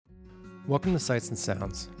Welcome to Sights and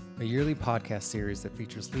Sounds, a yearly podcast series that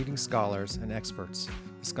features leading scholars and experts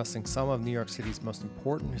discussing some of New York City's most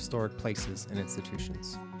important historic places and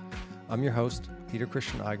institutions. I'm your host, Peter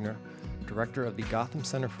Christian Eigner, director of the Gotham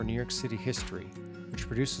Center for New York City History, which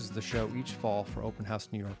produces the show each fall for Open House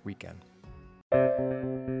New York weekend.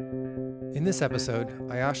 In this episode,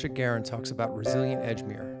 Ayasha Garin talks about Resilient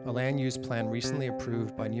Edgemere, a land use plan recently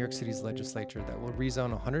approved by New York City's legislature that will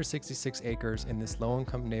rezone 166 acres in this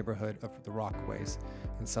low-income neighborhood of the Rockaways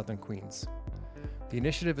in southern Queens. The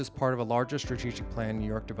initiative is part of a larger strategic plan New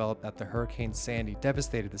York developed after Hurricane Sandy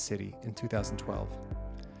devastated the city in 2012.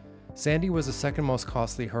 Sandy was the second most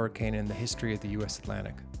costly hurricane in the history of the U.S.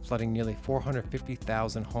 Atlantic, flooding nearly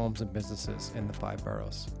 450,000 homes and businesses in the five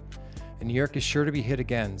boroughs. And New York is sure to be hit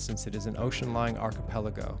again since it is an ocean-lying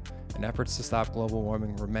archipelago, and efforts to stop global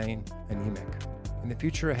warming remain anemic. In the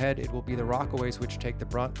future ahead, it will be the Rockaways which take the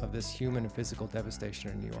brunt of this human and physical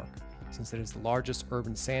devastation in New York, since it is the largest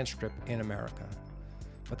urban sand strip in America.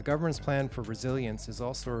 But the government's plan for resilience is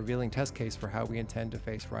also a revealing test case for how we intend to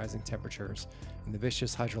face rising temperatures and the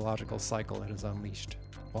vicious hydrological cycle it has unleashed.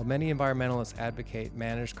 While many environmentalists advocate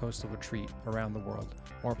managed coastal retreat around the world,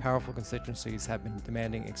 more powerful constituencies have been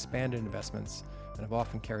demanding expanded investments and have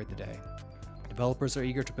often carried the day. Developers are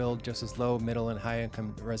eager to build just as low, middle, and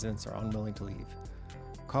high-income residents are unwilling to leave.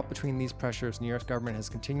 Caught between these pressures, New York's government has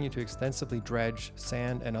continued to extensively dredge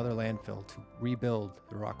sand and other landfill to rebuild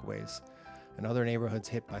the Rockaways and other neighborhoods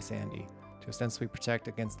hit by Sandy to ostensibly protect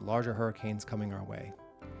against larger hurricanes coming our way.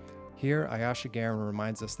 Here, Ayasha Garin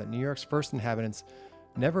reminds us that New York's first inhabitants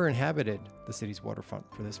never inhabited the city's waterfront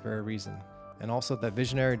for this very reason, and also that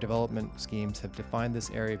visionary development schemes have defined this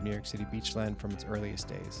area of New York City beachland from its earliest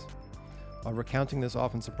days. While recounting this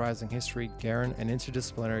often surprising history, Garin, an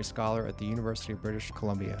interdisciplinary scholar at the University of British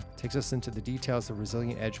Columbia, takes us into the details of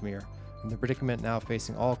Resilient Edgemere and the predicament now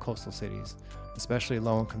facing all coastal cities, especially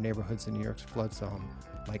low-income neighborhoods in New York's flood zone,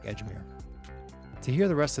 like Edgemere. To hear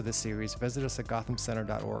the rest of this series, visit us at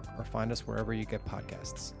gothamcenter.org or find us wherever you get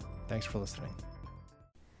podcasts. Thanks for listening.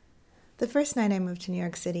 The first night I moved to New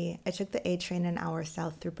York City, I took the A train an hour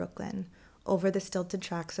south through Brooklyn, over the stilted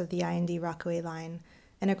tracks of the I&D Rockaway line,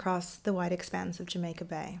 and across the wide expanse of Jamaica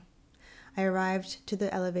Bay. I arrived to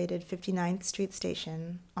the elevated 59th Street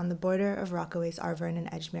station on the border of Rockaway's Arverne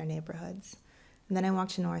and Edgemere neighborhoods, and then I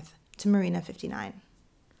walked north to Marina 59.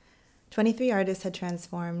 23 artists had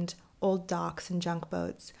transformed old docks and junk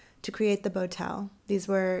boats to create the Botel. These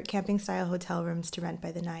were camping-style hotel rooms to rent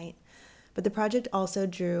by the night. But the project also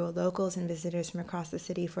drew locals and visitors from across the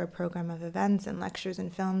city for a program of events and lectures and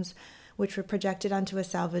films, which were projected onto a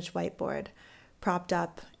salvaged whiteboard, propped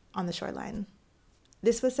up on the shoreline.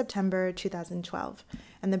 This was September 2012,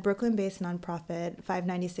 and the Brooklyn-based nonprofit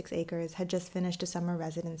 596 Acres had just finished a summer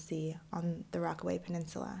residency on the Rockaway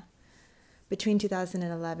Peninsula. Between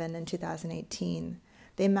 2011 and 2018,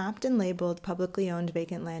 they mapped and labeled publicly owned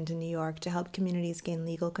vacant land in New York to help communities gain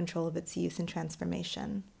legal control of its use and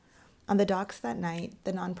transformation. On the docks that night,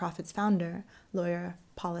 the nonprofit's founder, lawyer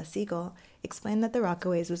Paula Siegel, explained that the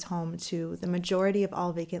Rockaways was home to the majority of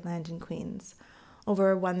all vacant land in Queens.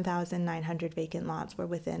 Over 1,900 vacant lots were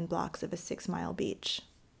within blocks of a 6-mile beach.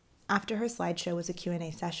 After her slideshow was a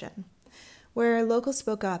Q&A session, where locals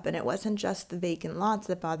spoke up, and it wasn't just the vacant lots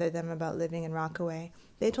that bothered them about living in Rockaway.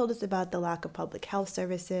 They told us about the lack of public health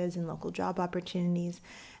services and local job opportunities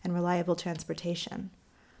and reliable transportation.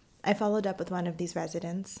 I followed up with one of these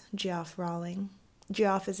residents, Geoff Rawling.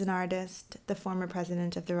 Geoff is an artist, the former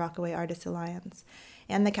president of the Rockaway Artists Alliance,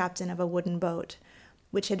 and the captain of a wooden boat,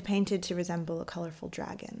 which had painted to resemble a colorful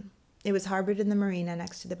dragon. It was harbored in the marina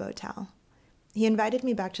next to the Botel. He invited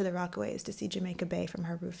me back to the Rockaways to see Jamaica Bay from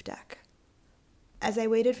her roof deck. As I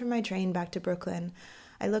waited for my train back to Brooklyn,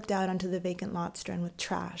 I looked out onto the vacant lots strewn with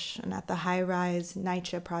trash and at the high-rise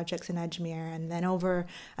NYCHA projects in Edgemere, and then over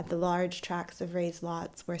at the large tracts of raised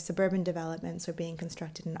lots where suburban developments were being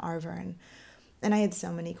constructed in Arverne. And I had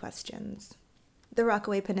so many questions. The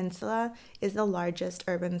Rockaway Peninsula is the largest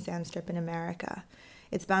urban sand strip in America.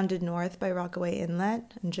 It's bounded north by Rockaway Inlet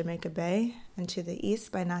and Jamaica Bay, and to the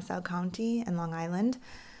east by Nassau County and Long Island,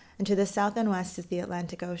 and to the south and west is the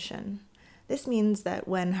Atlantic Ocean. This means that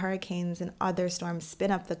when hurricanes and other storms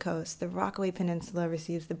spin up the coast, the Rockaway Peninsula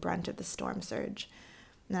receives the brunt of the storm surge.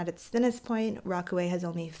 And at its thinnest point, Rockaway has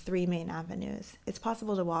only 3 main avenues. It's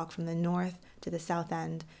possible to walk from the north to the south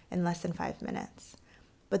end in less than 5 minutes.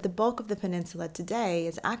 But the bulk of the peninsula today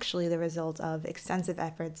is actually the result of extensive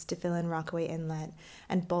efforts to fill in Rockaway Inlet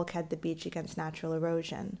and bulkhead the beach against natural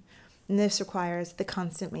erosion. And this requires the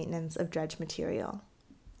constant maintenance of dredge material.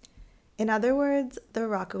 In other words, the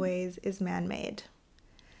Rockaways is man-made.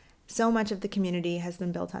 So much of the community has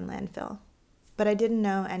been built on landfill. But I didn't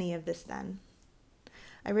know any of this then.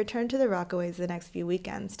 I returned to the Rockaways the next few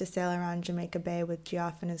weekends to sail around Jamaica Bay with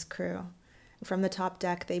Geoff and his crew. From the top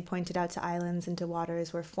deck, they pointed out to islands and to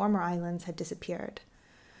waters where former islands had disappeared.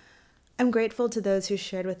 I'm grateful to those who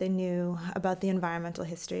shared what they knew about the environmental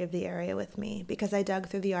history of the area with me, because I dug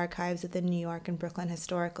through the archives of the New York and Brooklyn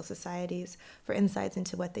Historical Societies for insights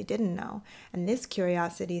into what they didn't know, and this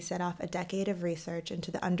curiosity set off a decade of research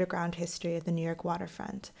into the underground history of the New York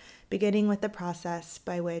waterfront, beginning with the process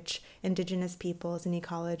by which indigenous peoples and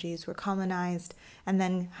ecologies were colonized, and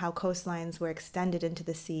then how coastlines were extended into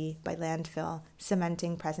the sea by landfill,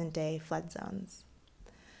 cementing present-day flood zones.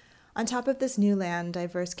 On top of this new land,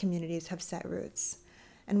 diverse communities have set roots.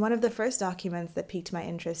 And one of the first documents that piqued my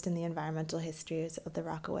interest in the environmental histories of the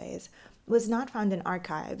Rockaways was not found in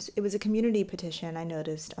archives. It was a community petition I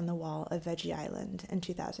noticed on the wall of Veggie Island in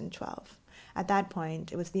 2012. At that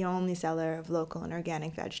point, it was the only seller of local and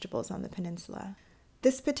organic vegetables on the peninsula.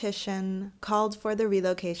 This petition called for the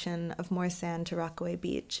relocation of more sand to Rockaway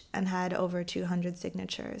Beach and had over 200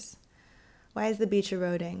 signatures. "Why is the beach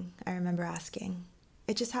eroding?" I remember asking.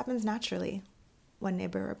 "It just happens naturally," one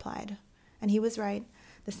neighbor replied. And he was right.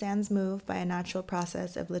 The sands move by a natural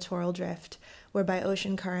process of littoral drift, whereby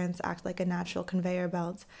ocean currents act like a natural conveyor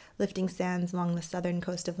belt, lifting sands along the southern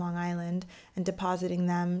coast of Long Island and depositing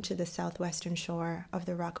them to the southwestern shore of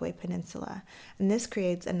the Rockaway Peninsula. And this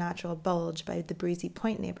creates a natural bulge by the Breezy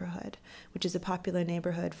Point neighborhood, which is a popular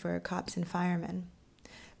neighborhood for cops and firemen.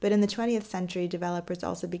 But in the 20th century, developers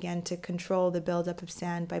also began to control the buildup of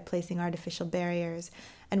sand by placing artificial barriers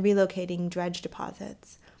and relocating dredge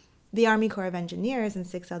deposits. The Army Corps of Engineers and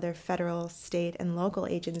 6 other federal, state, and local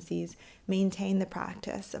agencies maintain the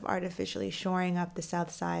practice of artificially shoring up the south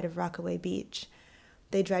side of Rockaway Beach.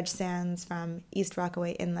 They dredge sands from East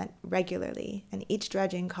Rockaway Inlet regularly, and each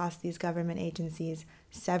dredging costs these government agencies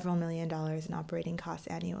several $1 million in operating costs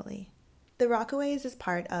annually. The Rockaways is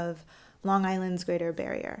part of Long Island's Greater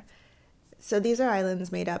Barrier. So these are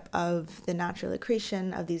islands made up of the natural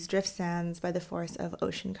accretion of these drift sands by the force of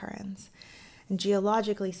ocean currents. And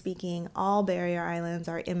geologically speaking, all barrier islands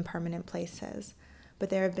are impermanent places,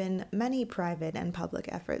 but there have been many private and public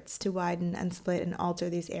efforts to widen and split and alter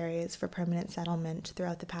these areas for permanent settlement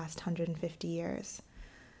throughout the past 150 years.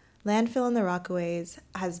 Landfill in the Rockaways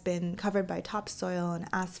has been covered by topsoil and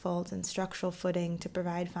asphalt and structural footing to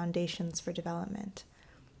provide foundations for development.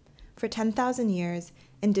 For 10,000 years,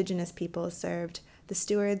 indigenous peoples served the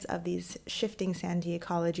stewards of these shifting sandy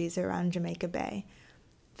ecologies around Jamaica Bay,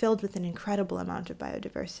 filled with an incredible amount of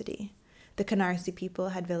biodiversity. The Canarsie people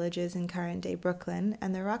had villages in current-day Brooklyn,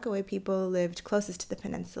 and the Rockaway people lived closest to the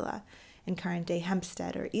peninsula, in current-day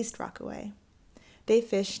Hempstead or East Rockaway. They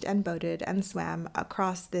fished and boated and swam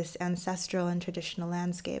across this ancestral and traditional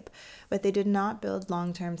landscape, but they did not build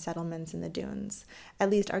long-term settlements in the dunes.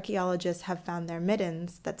 At least archaeologists have found their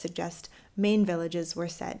middens that suggest main villages were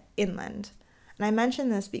set inland. And I mention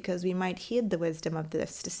this because we might heed the wisdom of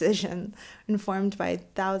this decision, informed by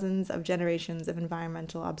thousands of generations of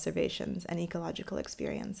environmental observations and ecological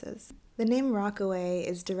experiences. The name Rockaway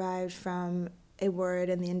is derived from a word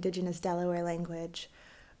in the indigenous Delaware language,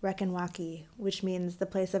 Rekanwaki, which means the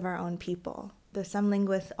place of our own people, though some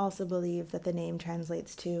linguists also believe that the name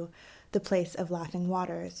translates to the place of laughing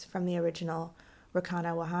waters from the original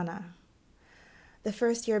Rakana Wahana. The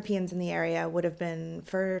first Europeans in the area would have been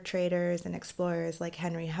fur traders and explorers like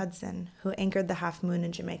Henry Hudson, who anchored the Half Moon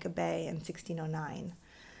in Jamaica Bay in 1609.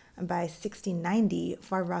 And by 1690,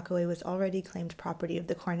 Far Rockaway was already claimed property of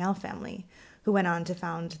the Cornell family, who went on to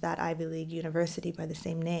found that Ivy League university by the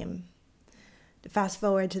same name. Fast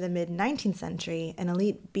forward to the mid-19th century, an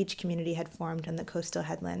elite beach community had formed on the coastal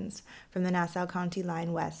headlands from the Nassau County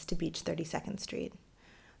line west to Beach 32nd Street.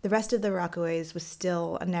 The rest of the Rockaways was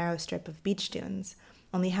still a narrow strip of beach dunes,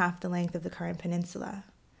 only half the length of the current peninsula.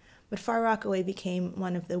 But Far Rockaway became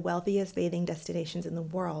one of the wealthiest bathing destinations in the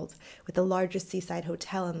world, with the largest seaside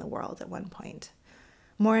hotel in the world at one point.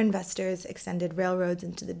 More investors extended railroads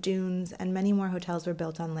into the dunes, and many more hotels were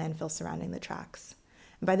built on landfill surrounding the tracks.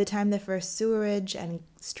 By the time the first sewerage and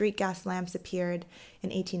street gas lamps appeared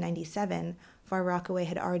in 1897, Far Rockaway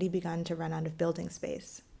had already begun to run out of building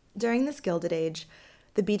space. During this Gilded Age,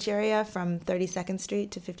 the beach area from 32nd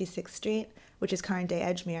Street to 56th Street, which is current-day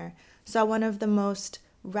Edgemere, saw one of the most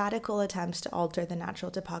radical attempts to alter the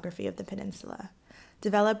natural topography of the peninsula.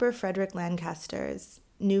 Developer Frederick Lancaster's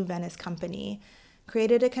New Venice Company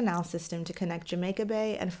created a canal system to connect Jamaica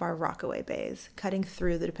Bay and Far Rockaway Bays, cutting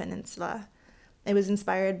through the peninsula. It was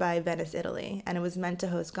inspired by Venice, Italy, and it was meant to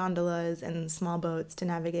host gondolas and small boats to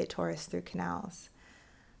navigate tourists through canals.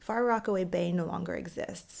 Far Rockaway Bay no longer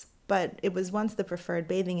exists, but it was once the preferred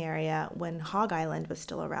bathing area when Hog Island was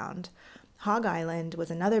still around. Hog Island was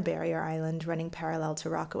another barrier island running parallel to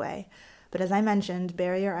Rockaway. But as I mentioned,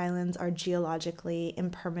 barrier islands are geologically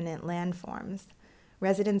impermanent landforms.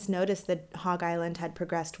 Residents noticed that Hog Island had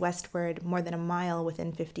progressed westward more than a mile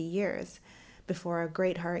within 50 years, before a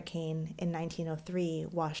great hurricane in 1903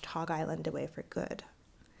 washed Hog Island away for good.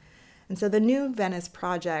 And so the New Venice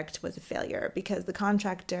project was a failure because the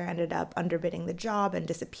contractor ended up underbidding the job and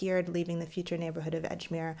disappeared, leaving the future neighborhood of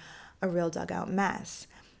Edgemere a real dugout mess.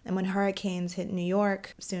 And when hurricanes hit New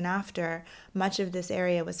York soon after, much of this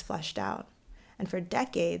area was flushed out. And for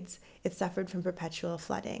decades, it suffered from perpetual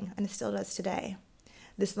flooding, and it still does today.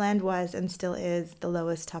 This land was and still is the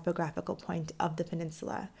lowest topographical point of the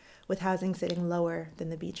peninsula, with housing sitting lower than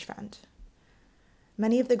the beachfront.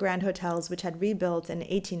 Many of the grand hotels which had rebuilt in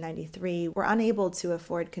 1893 were unable to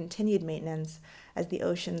afford continued maintenance as the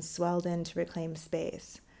ocean swelled in to reclaim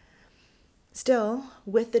space. Still,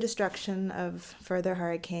 with the destruction of further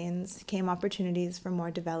hurricanes came opportunities for more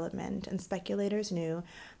development, and speculators knew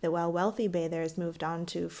that while wealthy bathers moved on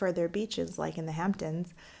to further beaches like in the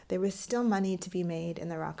Hamptons, there was still money to be made in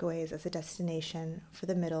the Rockaways as a destination for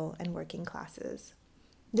the middle and working classes.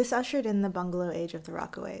 This ushered in the bungalow age of the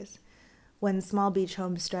Rockaways, when small beach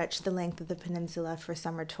homes stretched the length of the peninsula for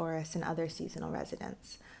summer tourists and other seasonal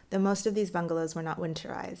residents, though most of these bungalows were not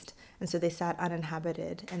winterized, and so they sat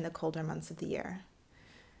uninhabited in the colder months of the year.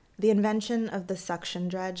 The invention of the suction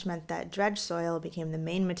dredge meant that dredge soil became the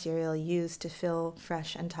main material used to fill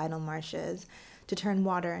fresh and tidal marshes to turn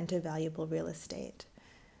water into valuable real estate.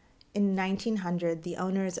 In 1900, the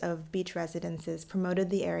owners of beach residences promoted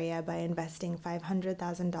the area by investing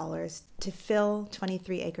 $500,000 to fill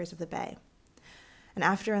 23 acres of the bay. And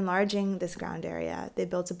after enlarging this ground area, they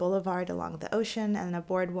built a boulevard along the ocean and a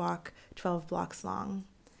boardwalk 12 blocks long.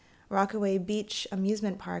 Rockaway Beach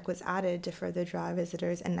Amusement Park was added to further draw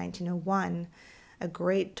visitors in 1901, a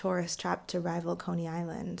great tourist trap to rival Coney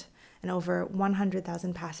Island, and over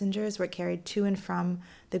 100,000 passengers were carried to and from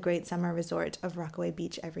the great summer resort of Rockaway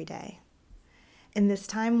Beach every day. In this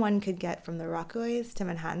time, one could get from the Rockaways to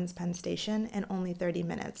Manhattan's Penn Station in only 30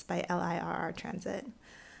 minutes by LIRR transit.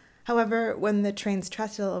 However, when the train's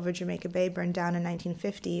trestle over Jamaica Bay burned down in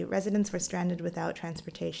 1950, residents were stranded without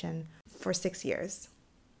transportation for 6 years.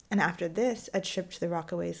 And after this, a trip to the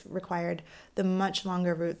Rockaways required the much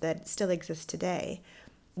longer route that still exists today,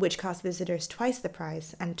 which cost visitors twice the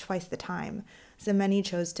price and twice the time, so many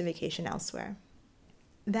chose to vacation elsewhere.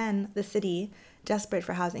 Then, the city, desperate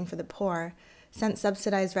for housing for the poor, sent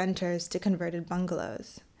subsidized renters to converted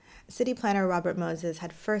bungalows. City planner Robert Moses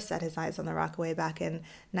had first set his eyes on the Rockaway back in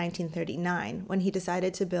 1939 when he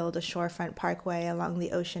decided to build a shorefront parkway along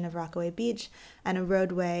the ocean of Rockaway Beach and a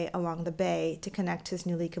roadway along the bay to connect his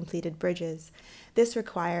newly completed bridges. This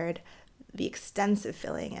required the extensive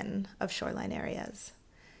filling in of shoreline areas.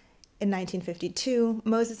 In 1952,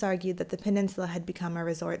 Moses argued that the peninsula had become a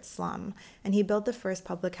resort slum, and he built the first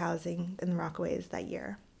public housing in the Rockaways that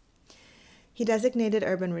year. He designated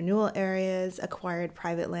urban renewal areas, acquired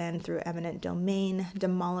private land through eminent domain,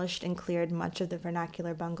 demolished and cleared much of the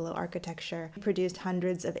vernacular bungalow architecture, produced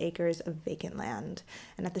hundreds of acres of vacant land.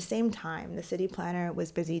 And at the same time, the city planner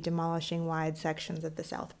was busy demolishing wide sections of the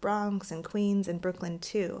South Bronx and Queens and Brooklyn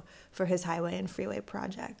too for his highway and freeway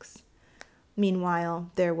projects.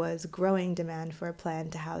 Meanwhile, there was growing demand for a plan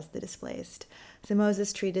to house the displaced, so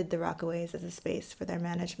Moses treated the Rockaways as a space for their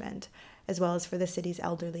management, as well as for the city's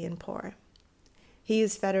elderly and poor. He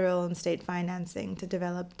used federal and state financing to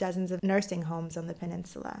develop dozens of nursing homes on the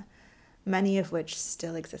peninsula, many of which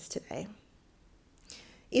still exist today.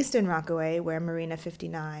 Eastern Rockaway, where Marina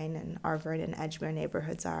 59 and Arvard and Edgemere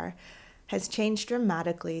neighborhoods are, has changed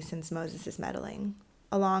dramatically since Moses' meddling.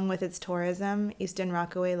 Along with its tourism, Eastern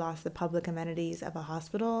Rockaway lost the public amenities of a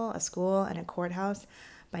hospital, a school, and a courthouse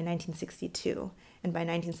by 1962, and by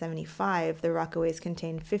 1975, the Rockaways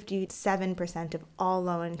contained 57% of all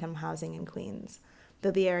low-income housing in Queens,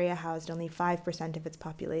 though the area housed only 5% of its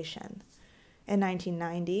population. In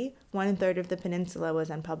 1990, 1/3 of the peninsula was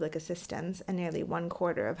on public assistance, and nearly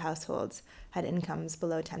 1/4 of households had incomes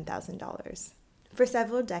below $10,000. For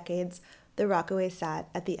several decades, the Rockaways sat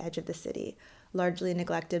at the edge of the city, largely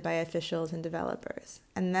neglected by officials and developers.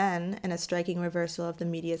 And then, in a striking reversal of the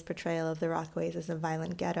media's portrayal of the Rockaways as a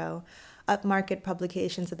violent ghetto, upmarket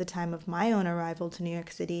publications at the time of my own arrival to New York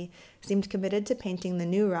City seemed committed to painting the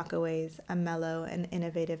new Rockaways a mellow and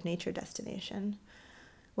innovative nature destination.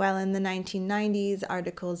 While in the 1990s,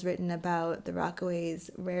 articles written about the Rockaways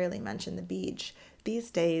rarely mention the beach, these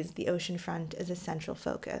days the oceanfront is a central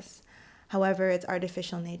focus. However, its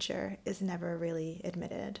artificial nature is never really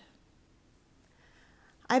admitted.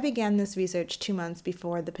 I began this research 2 months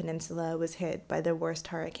before the peninsula was hit by the worst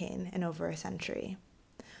hurricane in over a century.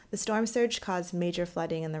 The storm surge caused major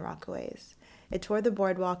flooding in the Rockaways. It tore the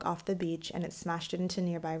boardwalk off the beach and it smashed it into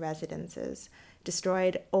nearby residences,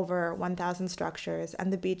 destroyed over 1,000 structures,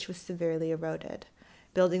 and the beach was severely eroded.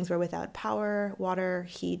 Buildings were without power, water,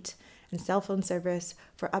 heat, and cell phone service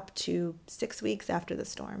for up to 6 weeks after the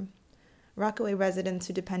storm. Rockaway residents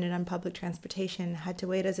who depended on public transportation had to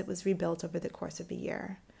wait as it was rebuilt over the course of a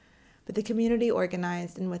year. But the community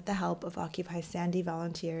organized, and with the help of Occupy Sandy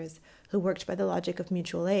volunteers who worked by the logic of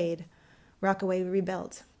mutual aid, Rockaway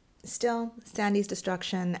rebuilt. Still, Sandy's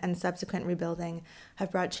destruction and subsequent rebuilding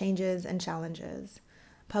have brought changes and challenges.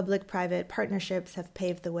 Public-private partnerships have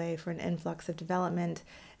paved the way for an influx of development,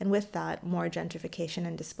 and with that, more gentrification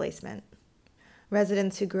and displacement.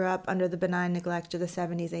 Residents who grew up under the benign neglect of the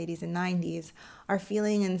 70s, 80s, and 90s are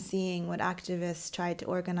feeling and seeing what activists tried to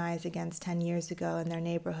organize against 10 years ago in their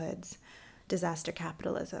neighborhoods: disaster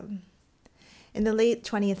capitalism. In the late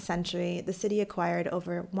 20th century, the city acquired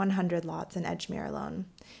over 100 lots in Edgemere alone.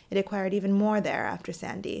 It acquired even more there after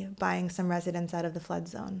Sandy, buying some residents out of the flood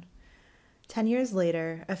zone. 10 years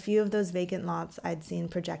later, a few of those vacant lots I'd seen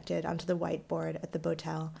projected onto the whiteboard at the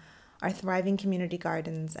Botel are thriving community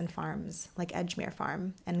gardens and farms, like Edgemere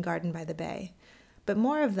Farm and Garden by the Bay. But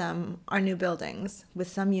more of them are new buildings, with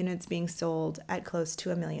some units being sold at close to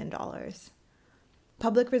 $1 million.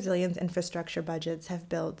 Public resilience infrastructure budgets have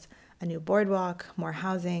built a new boardwalk, more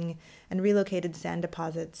housing, and relocated sand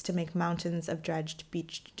deposits to make mountains of dredged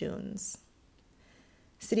beached dunes.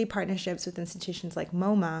 City partnerships with institutions like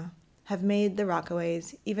MoMA have made the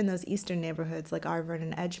Rockaways, even those eastern neighborhoods like Arverne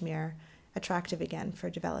and Edgemere, attractive again for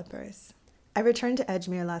developers. I returned to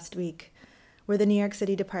Edgemere last week, where the New York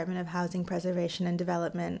City Department of Housing Preservation and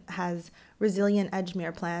Development has resilient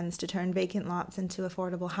Edgemere plans to turn vacant lots into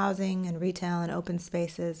affordable housing and retail and open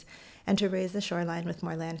spaces, and to raise the shoreline with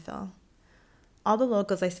more landfill. All the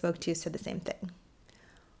locals I spoke to said the same thing.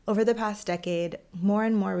 Over the past decade, more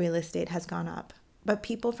and more real estate has gone up, but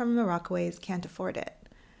people from the Rockaways can't afford it.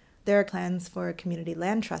 There are plans for a community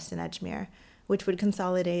land trust in Edgemere, which would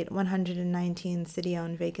consolidate 119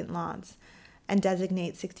 city-owned vacant lots and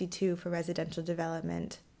designate 62 for residential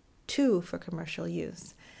development, 2 for commercial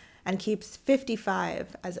use, and keeps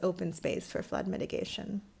 55 as open space for flood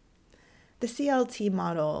mitigation. The CLT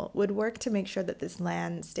model would work to make sure that this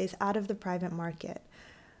land stays out of the private market,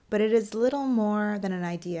 but it is little more than an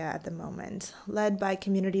idea at the moment, led by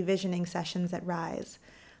community visioning sessions at RISE,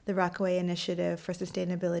 the Rockaway Initiative for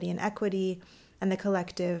Sustainability and Equity, and the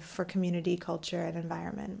Collective for Community, Culture, and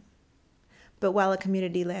Environment. But while a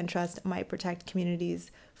community land trust might protect communities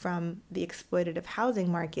from the exploitative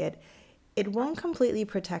housing market, it won't completely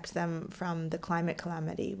protect them from the climate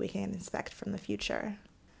calamity we can expect from the future.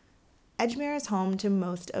 Edgemere is home to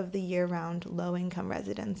most of the year-round low-income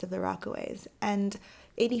residents of the Rockaways, and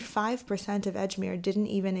 85% of Edgemere didn't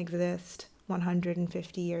even exist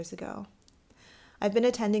 150 years ago. I've been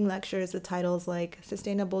attending lectures with titles like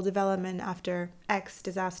Sustainable Development After X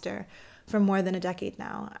Disaster for more than a decade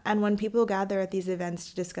now, and when people gather at these events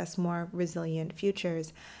to discuss more resilient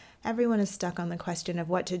futures, everyone is stuck on the question of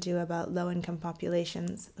what to do about low-income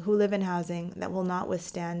populations who live in housing that will not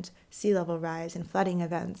withstand sea level rise and flooding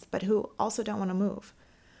events, but who also don't want to move.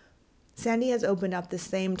 Sandy has opened up the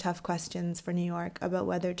same tough questions for New York about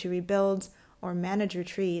whether to rebuild or manage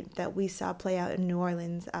retreat that we saw play out in New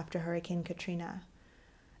Orleans after Hurricane Katrina.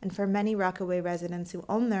 And for many Rockaway residents who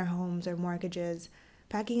own their homes or mortgages,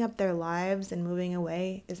 packing up their lives and moving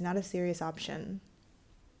away is not a serious option.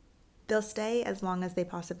 They'll stay as long as they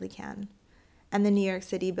possibly can. And the New York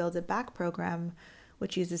City Build It Back program,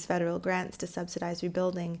 which uses federal grants to subsidize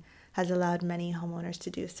rebuilding, has allowed many homeowners to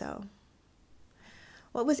do so.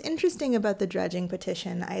 What was interesting about the dredging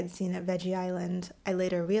petition I had seen at Veggie Island, I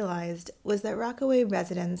later realized, was that Rockaway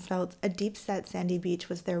residents felt a deep-set sandy beach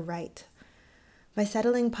was their right. By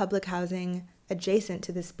settling public housing adjacent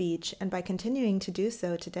to this beach, and by continuing to do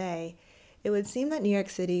so today, it would seem that New York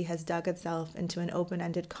City has dug itself into an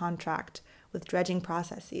open-ended contract with dredging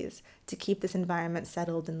processes to keep this environment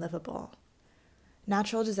settled and livable.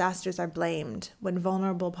 Natural disasters are blamed when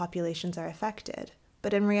vulnerable populations are affected,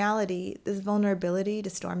 but in reality, this vulnerability to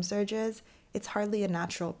storm surges, it's hardly a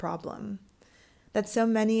natural problem. That so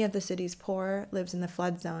many of the city's poor lives in the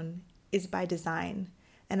flood zone is by design,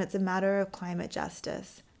 and it's a matter of climate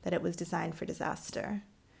justice that it was designed for disaster.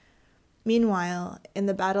 Meanwhile, in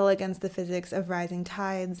the battle against the physics of rising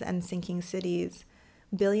tides and sinking cities,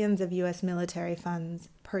 billions of U.S. military funds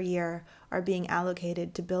per year are being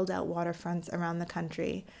allocated to build out waterfronts around the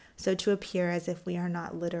country, so to appear as if we are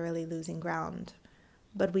not literally losing ground.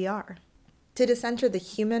 But we are. To decenter the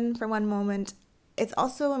human for one moment, it's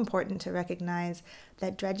also important to recognize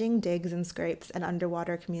that dredging digs and scrapes at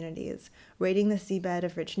underwater communities, raiding the seabed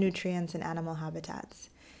of rich nutrients and animal habitats.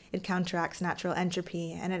 It counteracts natural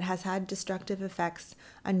entropy, and it has had destructive effects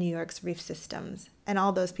on New York's reef systems and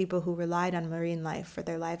all those people who relied on marine life for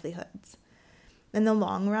their livelihoods. In the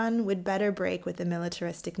long run, we'd better break with the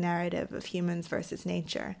militaristic narrative of humans versus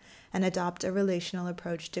nature and adopt a relational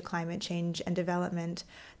approach to climate change and development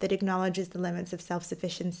that acknowledges the limits of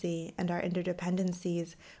self-sufficiency and our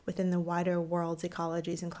interdependencies within the wider world's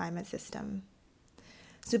ecologies and climate system.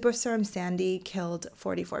 Superstorm Sandy killed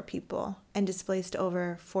 44 people and displaced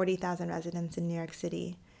over 40,000 residents in New York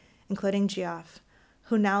City, including Geoff,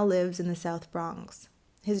 who now lives in the South Bronx.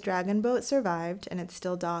 His dragon boat survived, and it's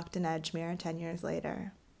still docked in Edgemere 10 years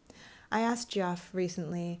later. I asked Geoff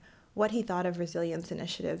recently what he thought of resilience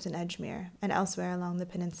initiatives in Edgemere and elsewhere along the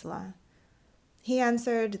peninsula. He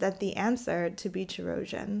answered that the answer to beach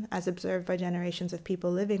erosion, as observed by generations of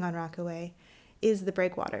people living on Rockaway, is the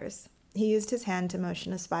breakwaters. He used his hand to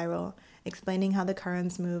motion a spiral, explaining how the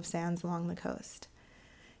currents move sands along the coast.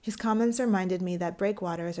 His comments reminded me that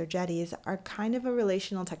breakwaters or jetties are kind of a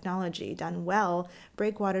relational technology. Done well,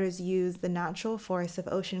 breakwaters use the natural force of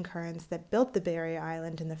ocean currents that built the barrier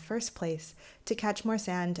island in the first place to catch more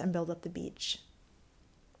sand and build up the beach.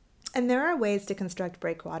 And there are ways to construct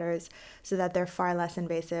breakwaters so that they're far less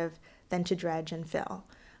invasive than to dredge and fill.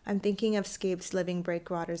 I'm thinking of Scape's Living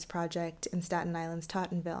Breakwaters project in Staten Island's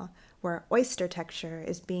Tottenville, where oyster texture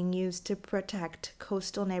is being used to protect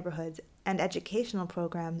coastal neighborhoods, and educational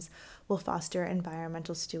programs will foster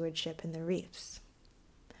environmental stewardship in the reefs.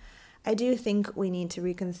 I do think we need to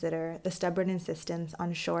reconsider the stubborn insistence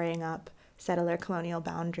on shoring up settler colonial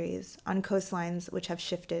boundaries on coastlines which have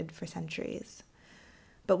shifted for centuries.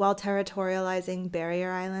 But while territorializing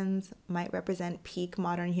barrier islands might represent peak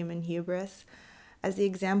modern human hubris, as the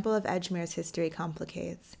example of Edgemere's history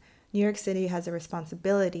complicates, New York City has a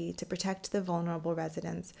responsibility to protect the vulnerable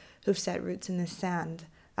residents who've set roots in this sand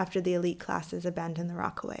after the elite classes abandoned the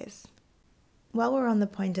Rockaways. While we're on the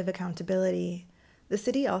point of accountability, the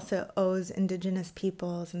city also owes indigenous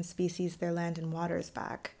peoples and species their land and waters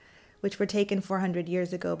back, which were taken 400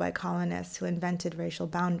 years ago by colonists who invented racial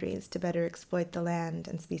boundaries to better exploit the land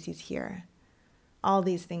and species here. All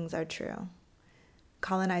these things are true.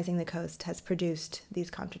 Colonizing the coast has produced these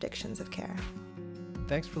contradictions of care.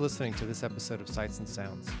 Thanks for listening to this episode of Sights and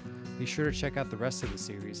Sounds. Be sure to check out the rest of the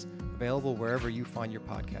series, available wherever you find your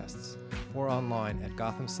podcasts, or online at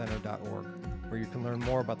gothamcenter.org, where you can learn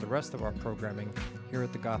more about the rest of our programming here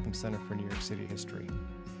at the Gotham Center for New York City History.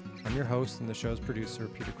 I'm your host and the show's producer,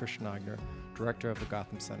 Peter Christian Eigner, director of the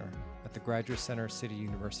Gotham Center at the Graduate Center, City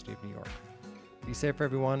University of New York. Be safe,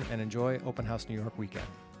 everyone, and enjoy Open House New York weekend.